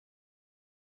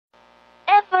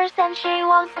and she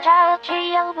was a child,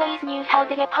 she always knew how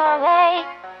to get her way.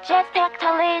 Just act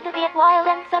a little bit wild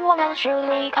and someone will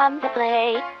surely come to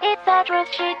play. It's a truth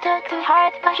she took to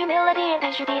heart, but humility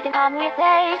and she didn't come with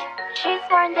age. She's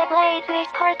born the blade with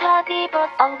her body, but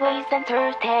always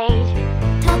center stage.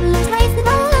 Toddlers raise the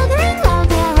ball louder and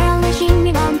louder, relishing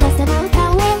the untestable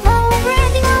power flow,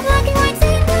 branding of black and white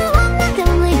single one that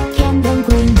only candle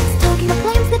gleam. Stoking the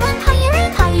flames that went higher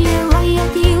and higher,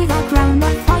 royalty without crown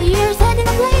of fire, setting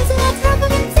a blaze in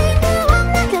extravagant single one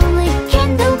that only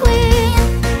candle queen.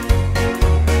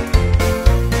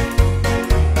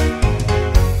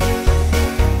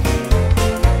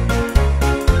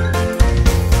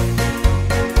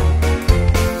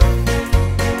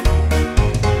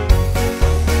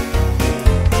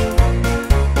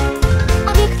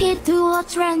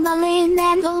 Adrenaline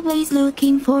and always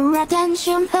looking for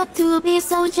attention, thought to be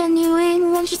so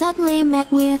genuine when she suddenly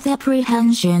met with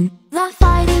apprehension. The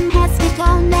fighting has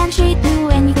begun and she'd do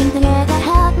anything to get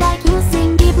ahead, like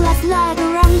using deep left leg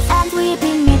around and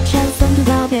sweeping each else onto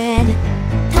the bed.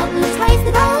 Toddlers raise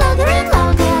the ball louder and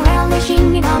louder,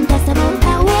 relishing in untestable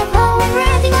power flow,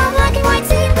 branding of black and white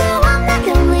single one that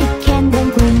only candle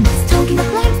green. Stoking the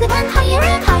flames that went higher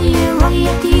and higher,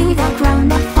 royalty without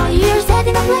crown of fire,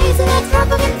 setting a blaze in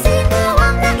extravagant single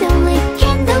one that only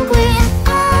candle queen.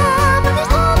 But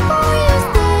there's hope for you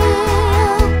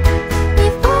still,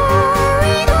 before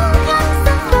it all comes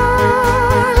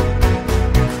apart.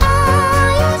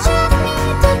 You just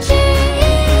need to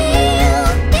chill,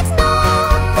 it's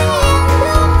not the end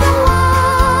of the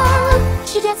world.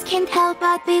 She just can't help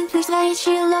but be persuaded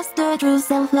she lost her true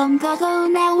self long ago.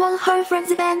 Now all her friends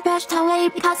have been pushed away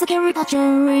because the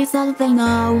caricature is all they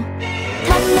know.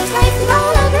 Toddlers raise the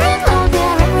ball louder and louder,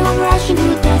 everyone rushing to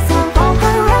the sound of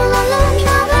her all alone in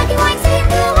a black and white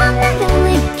single one that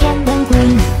only candle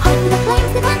green. Heart with the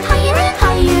flames that went higher and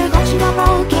higher, clutching a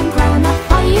broken crown of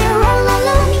fire, all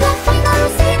alone in the final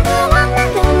single one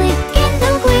that only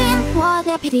candle queen. What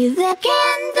a pity, the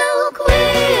candle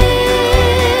queen.